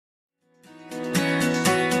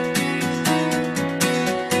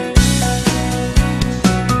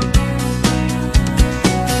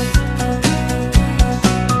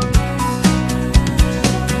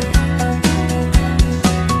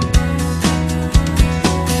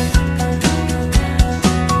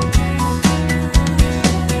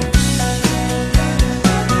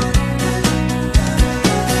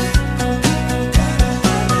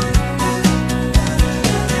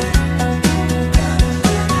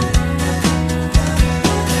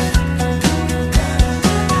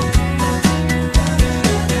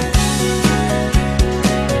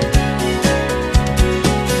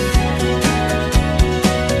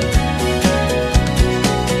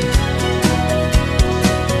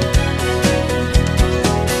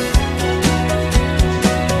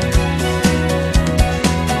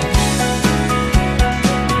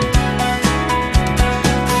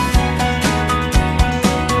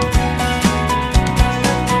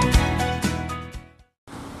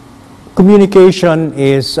Communication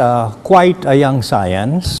is quite a young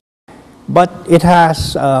science, but it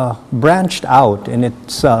has branched out in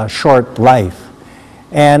its short life.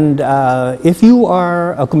 And if you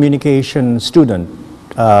are a communication student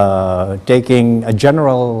taking a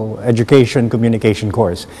general education communication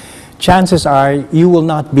course, chances are you will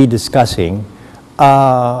not be discussing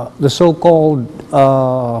the so-called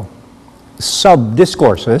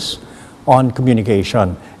sub-discourses on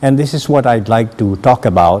communication. And this is what I'd like to talk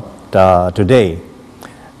about today.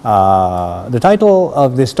 The title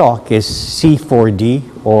of this talk is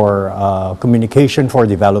C4D, or Communication for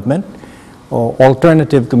Development, or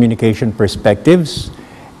Alternative Communication Perspectives.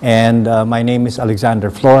 And my name is Alexander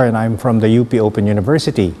Flor, and I'm from the UP Open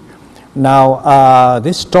University. Now,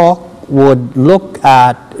 this talk would look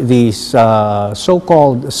at these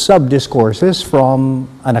so-called sub-discourses from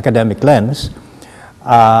an academic lens.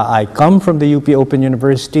 I come from the UP Open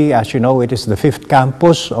University. As you know, it is the 5th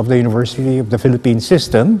campus of the University of the Philippines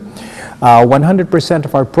system. 100%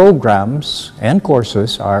 of our programs and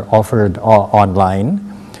courses are offered online.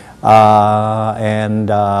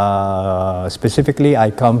 Specifically, I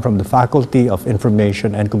come from the Faculty of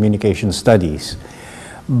Information and Communication Studies.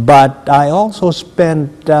 But I also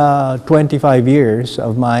spent 25 years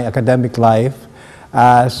of my academic life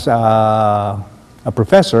as a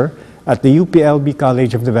professor at the UPLB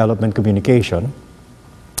College of Development Communication.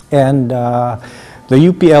 And the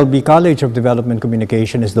UPLB College of Development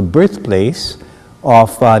Communication is the birthplace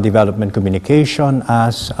of development communication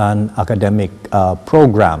as an academic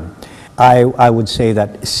program. I would say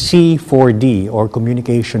that C4D, or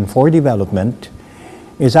Communication for Development,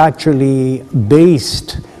 is actually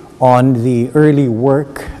based on the early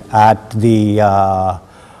work at the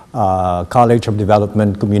College of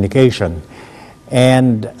Development Communication.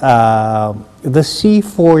 And the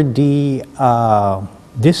C4D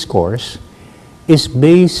discourse is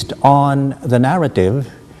based on the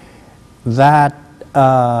narrative that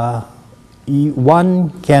one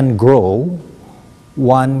can grow,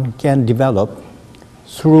 one can develop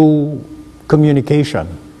through communication.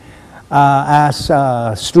 As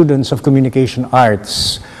students of communication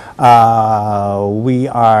arts, we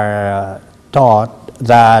are taught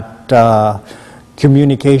that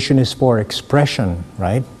communication is for expression,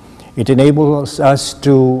 right? It enables us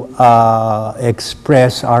to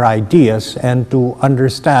express our ideas and to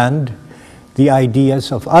understand the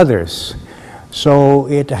ideas of others. So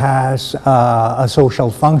it has a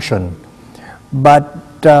social function.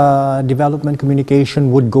 But development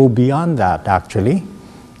communication would go beyond that, actually.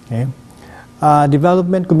 Okay?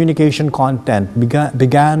 Development communication content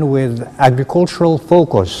began with agricultural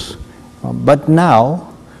focus, but now,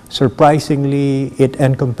 surprisingly, it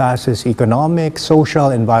encompasses economic,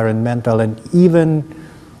 social, environmental, and even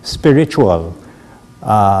spiritual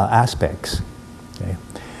aspects. Okay?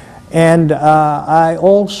 And I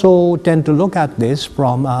also tend to look at this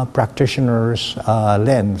from a practitioner's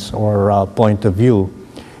lens or point of view.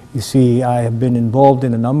 You see, I have been involved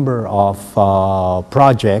in a number of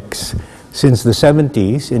projects since the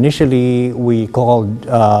 70s. Initially, we called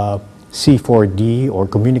C4D, or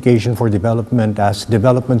Communication for Development, as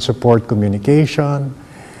Development Support Communication,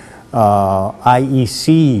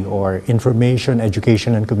 IEC, or Information,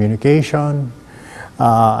 Education, and Communication,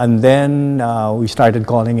 and then we started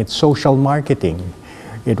calling it social marketing.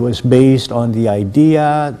 It was based on the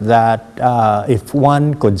idea that if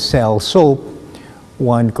one could sell soap,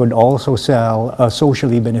 one could also sell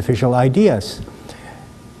socially beneficial ideas.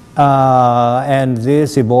 And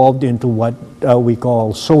this evolved into what we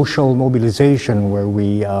call social mobilization, where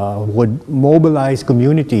we would mobilize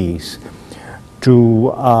communities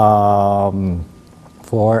to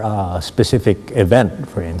for a specific event,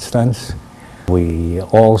 for instance. We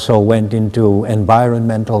also went into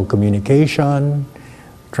environmental communication,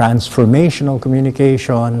 transformational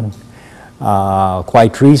communication.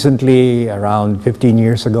 Quite recently, around 15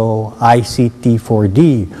 years ago,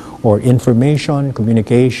 ICT4D, or Information,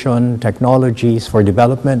 Communication, Technologies for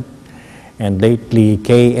Development, and lately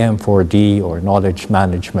KM4D, or Knowledge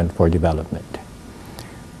Management for Development.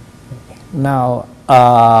 Now,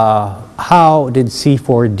 how did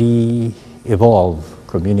C4D evolve?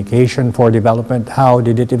 Communication for Development, how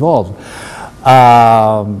did it evolve?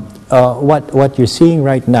 What you're seeing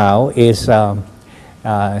right now is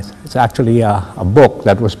it's actually a book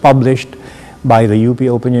that was published by the UP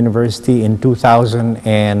Open University in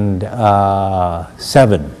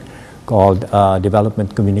 2007 called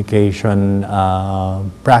Development Communication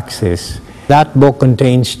Praxis. That book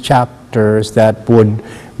contains chapters that would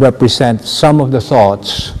represent some of the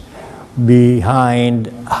thoughts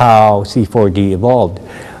behind how C4D evolved.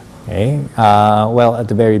 Okay. Well, at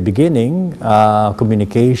the very beginning,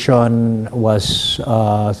 communication was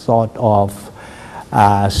thought of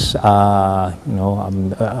as,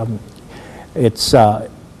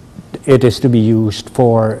 it is to be used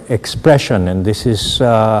for expression, and this is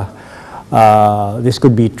this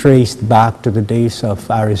could be traced back to the days of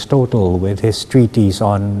Aristotle with his treatise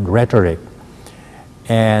on rhetoric.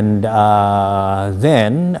 And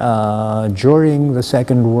then, during the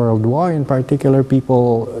Second World War in particular,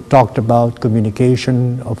 people talked about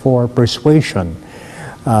communication for persuasion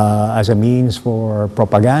as a means for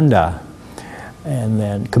propaganda. And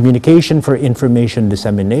then communication for information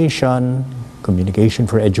dissemination, communication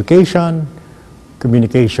for education,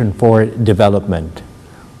 communication for development.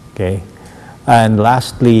 Okay? And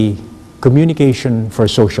lastly, communication for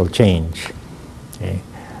social change. Okay?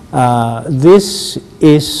 This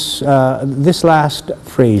last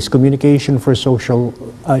phrase, communication for social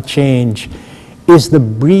change, is the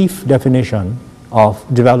brief definition of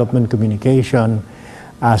development communication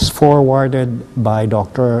as forwarded by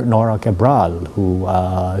Dr. Nora Cabral, who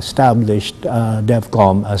established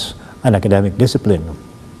DevCom as an academic discipline.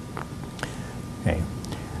 Okay.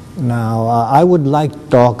 Now, I would like to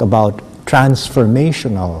talk about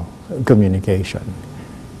transformational communication.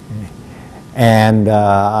 And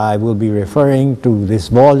I will be referring to this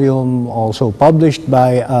volume also published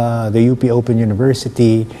by the UP Open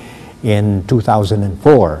University in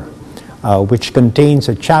 2004, which contains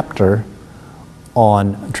a chapter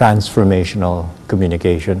on transformational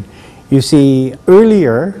communication. You see,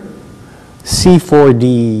 earlier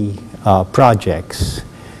C4D projects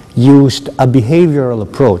used a behavioral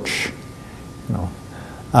approach.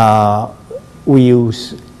 We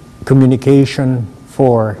use communication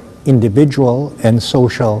for individual and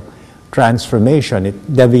social transformation.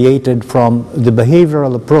 It deviated from the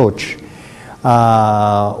behavioral approach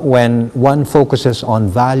when one focuses on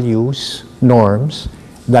values, norms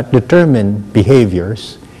that determine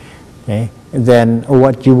behaviors. Okay? Then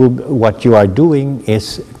what you are doing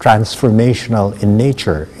is transformational in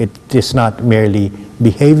nature. It is not merely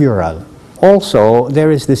behavioral. Also,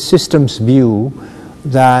 there is this systems view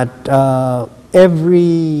that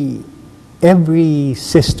every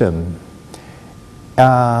system,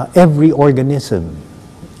 every organism,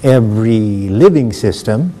 every living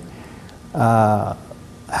system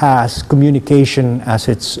has communication as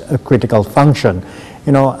its critical function.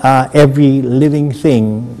 Every living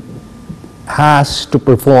thing has to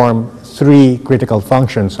perform three critical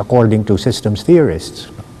functions according to systems theorists.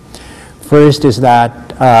 First is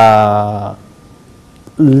that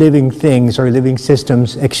living things or living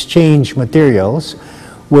systems exchange materials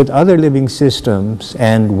with other living systems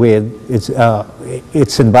and with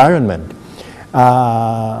its environment.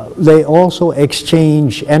 They also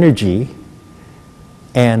exchange energy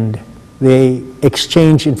and they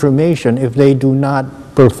exchange information. If they do not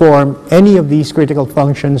perform any of these critical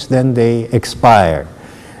functions, then they expire,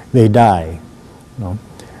 they die.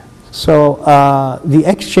 So the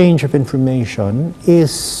exchange of information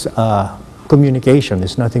is communication,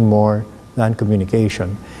 is nothing more than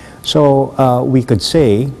communication. So we could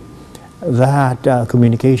say that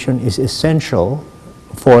communication is essential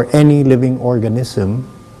for any living organism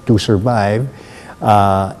to survive.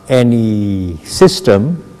 Any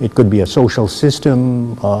system, it could be a social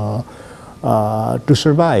system, to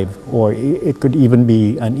survive, or it could even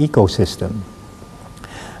be an ecosystem.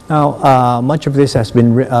 Now, much of this has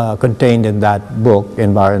been contained in that book,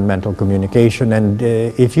 Environmental Communication, and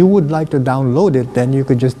if you would like to download it, then you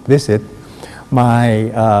could just visit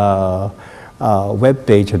my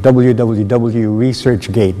webpage at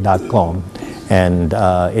www.researchgate.com, and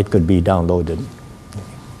it could be downloaded.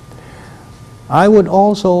 I would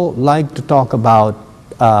also like to talk about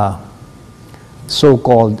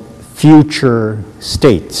so-called future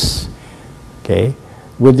states. Okay?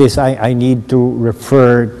 With this, I need to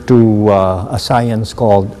refer to a science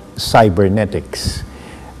called cybernetics.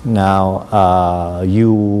 Now,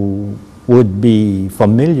 you would be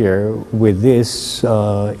familiar with this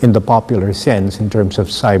in the popular sense in terms of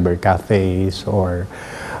cyber cafes or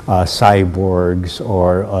cyborgs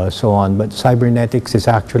or so on, but cybernetics is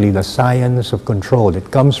actually the science of control. It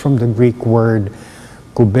comes from the Greek word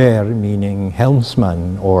kuber, meaning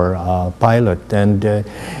helmsman or pilot, and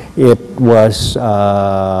it was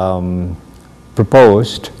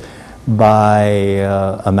proposed by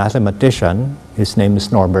a mathematician. His name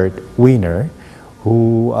is Norbert Wiener,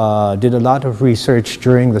 who did a lot of research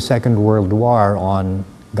during the Second World War on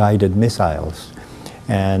guided missiles.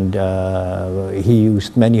 And he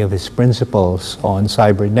used many of his principles on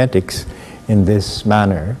cybernetics in this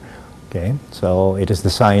manner. Okay, so it is the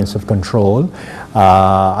science of control.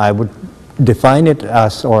 I would define it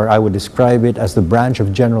as, or I would describe it as the branch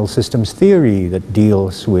of general systems theory that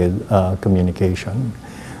deals with communication.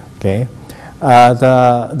 Okay,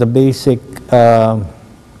 the basic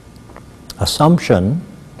assumption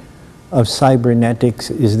of cybernetics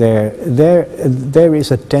is there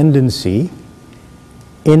is a tendency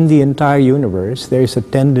in the entire universe. There is a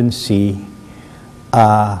tendency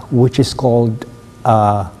which is called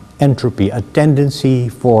entropy, a tendency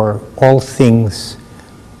for all things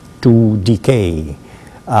to decay,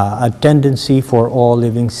 a tendency for all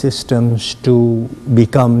living systems to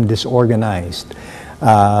become disorganized.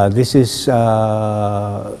 This is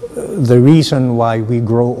the reason why we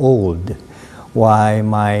grow old, why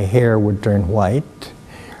my hair would turn white,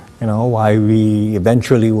 you know, why we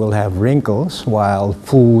eventually will have wrinkles while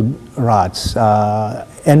food rots.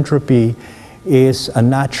 Entropy is a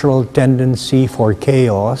natural tendency for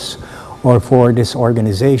chaos or for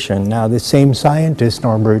disorganization. Now, the same scientist,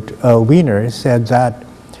 Norbert Wiener, said that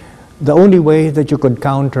the only way that you could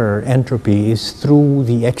counter entropy is through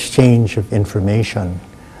the exchange of information,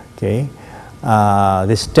 okay?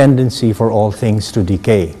 This tendency for all things to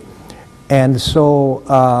decay. And so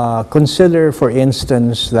consider, for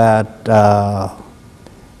instance, that there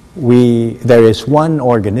is one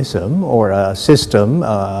organism or a system,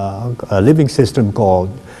 a living system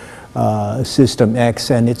called System X,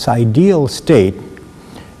 and its ideal state,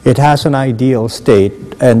 it has an ideal state,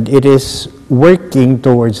 and it is working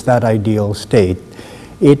towards that ideal state.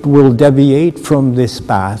 It will deviate from this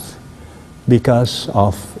path because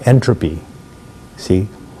of entropy, see?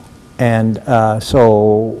 And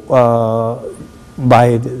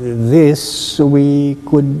by this, we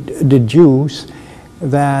could deduce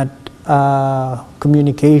that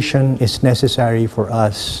communication is necessary for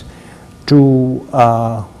us to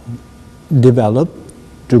develop,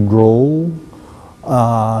 to grow,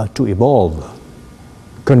 to evolve.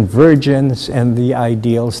 Convergence and the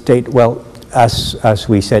ideal state, well, as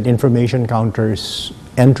we said, information counters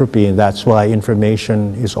entropy, and that's why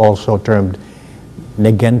information is also termed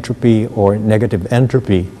negentropy or negative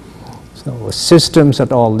entropy. So systems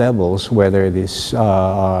at all levels, whether these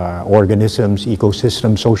are organisms,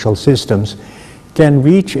 ecosystems, social systems, can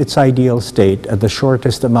reach its ideal state at the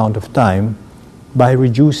shortest amount of time by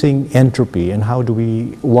reducing entropy. And how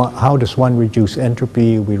does one reduce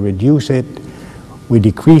entropy? We reduce it, we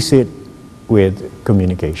decrease it with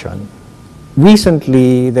communication.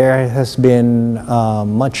 Recently, there has been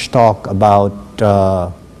much talk about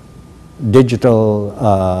digital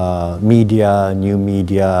media, new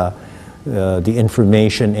media, the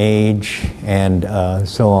information age, and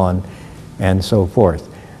so on and so forth.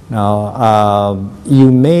 Now,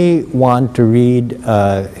 you may want to read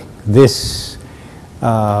this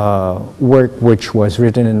work, which was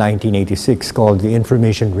written in 1986, called The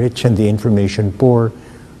Information Rich and the Information Poor,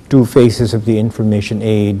 Two Phases of the Information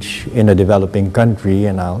Age in a Developing Country,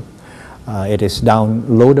 and it is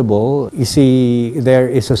downloadable. You see, there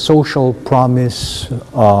is a social promise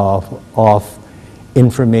of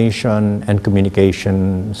information and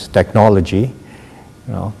communications technology,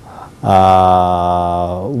 you know,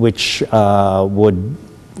 which would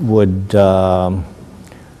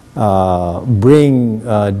bring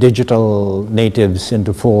digital natives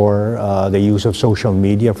into fore, the use of social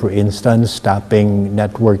media, for instance, tapping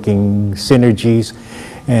networking synergies,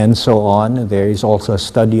 and so on. There is also a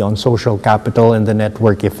study on social capital and the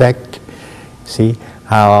network effect. See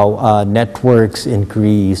how networks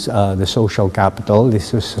increase the social capital.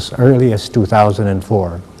 This was as early as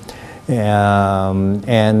 2004.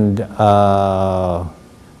 And a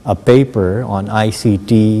paper on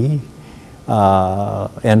ICT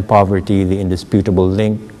and poverty, the indisputable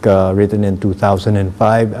link, written in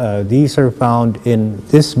 2005. These are found in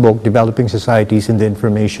this book, Developing Societies in the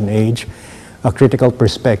Information Age, A Critical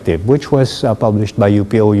Perspective, which was published by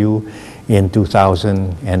UPOU in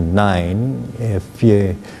 2009. If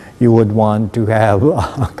you would want to have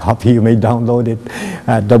a copy, you may download it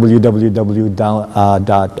at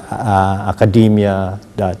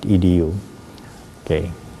www.academia.edu.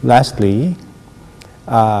 Okay. Lastly,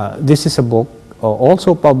 this is a book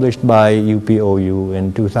also published by UPOU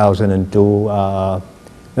in 2002.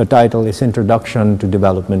 The title is Introduction to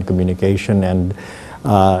Development Communication, and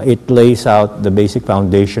it lays out the basic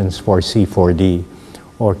foundations for C4D,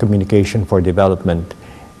 or Communication for Development.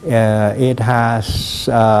 It has,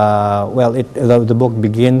 the book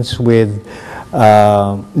begins with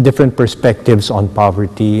different perspectives on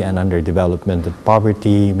poverty and underdevelopment. That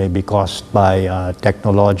poverty may be caused by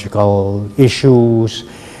technological issues,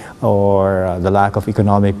 or the lack of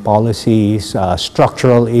economic policies,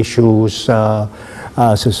 structural issues.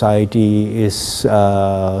 Society is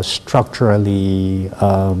structurally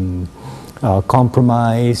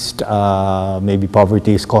compromised, maybe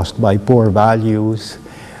poverty is caused by poor values.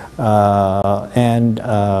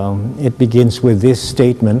 It begins with this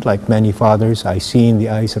statement, like many fathers: I see in the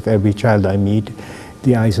eyes of every child I meet,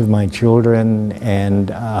 the eyes of my children, and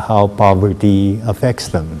how poverty affects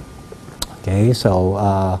them. Okay, so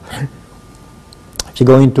if you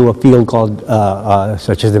go into a field called,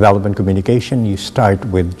 such as development communication, you start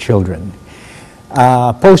with children.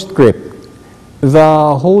 Postscript.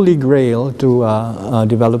 The holy grail to a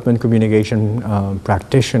development communication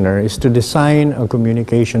practitioner is to design a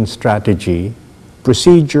communication strategy,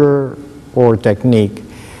 procedure, or technique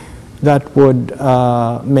that would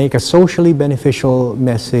make a socially beneficial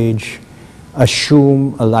message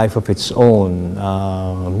assume a life of its own,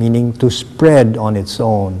 meaning to spread on its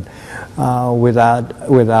own without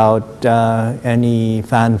any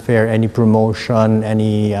fanfare, any promotion,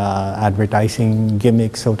 any advertising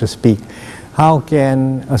gimmick, so to speak. How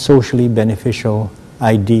can a socially beneficial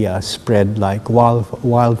idea spread like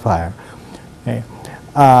wildfire? Okay.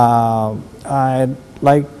 I'd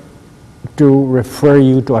like to refer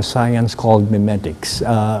you to a science called memetics.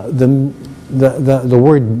 The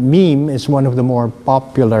word meme is one of the more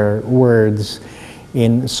popular words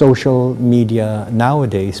in social media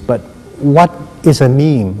nowadays, but what is a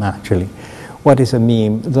meme actually? What is a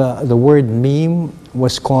meme? The word meme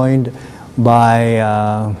was coined by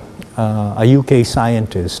a UK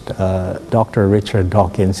scientist, Dr. Richard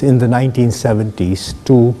Dawkins, in the 1970s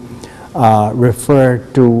to refer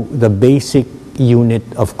to the basic unit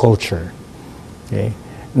of culture. Okay.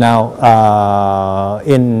 Now,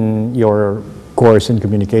 in your course in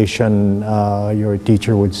communication, your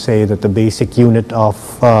teacher would say that the basic unit of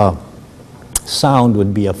sound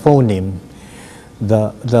would be a phoneme.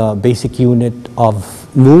 The basic unit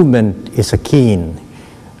of movement is a keen.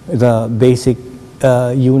 The basic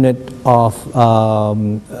unit of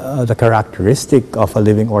the characteristic of a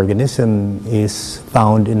living organism is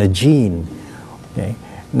found in a gene. Okay.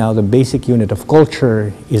 Now, the basic unit of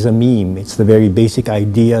culture is a meme. It's the very basic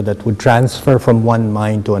idea that would transfer from one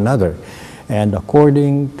mind to another. And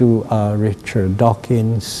according to Richard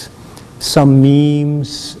Dawkins, some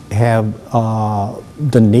memes have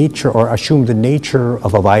the nature, or assume the nature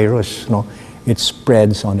of a virus. You know, it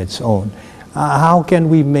spreads on its own. How can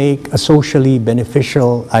we make a socially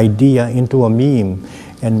beneficial idea into a meme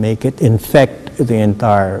and make it infect the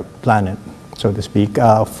entire planet, so to speak,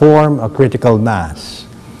 form a critical mass?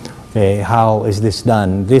 Okay, how is this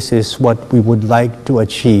done? This is what we would like to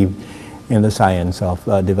achieve in the science of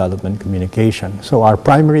development communication. So our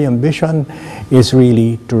primary ambition is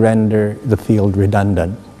really to render the field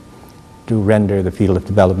redundant, to render the field of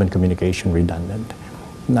development communication redundant.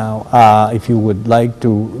 Now, if you would like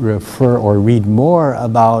to refer or read more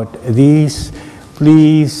about these,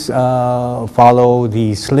 please follow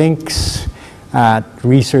these links at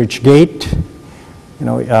ResearchGate. You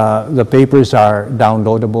know, the papers are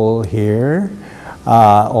downloadable here,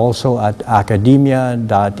 also at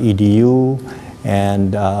academia.edu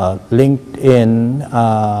and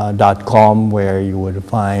linkedin.com, where you would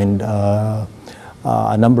find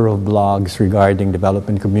a number of blogs regarding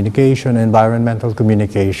development communication, environmental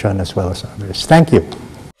communication, as well as others. Thank you.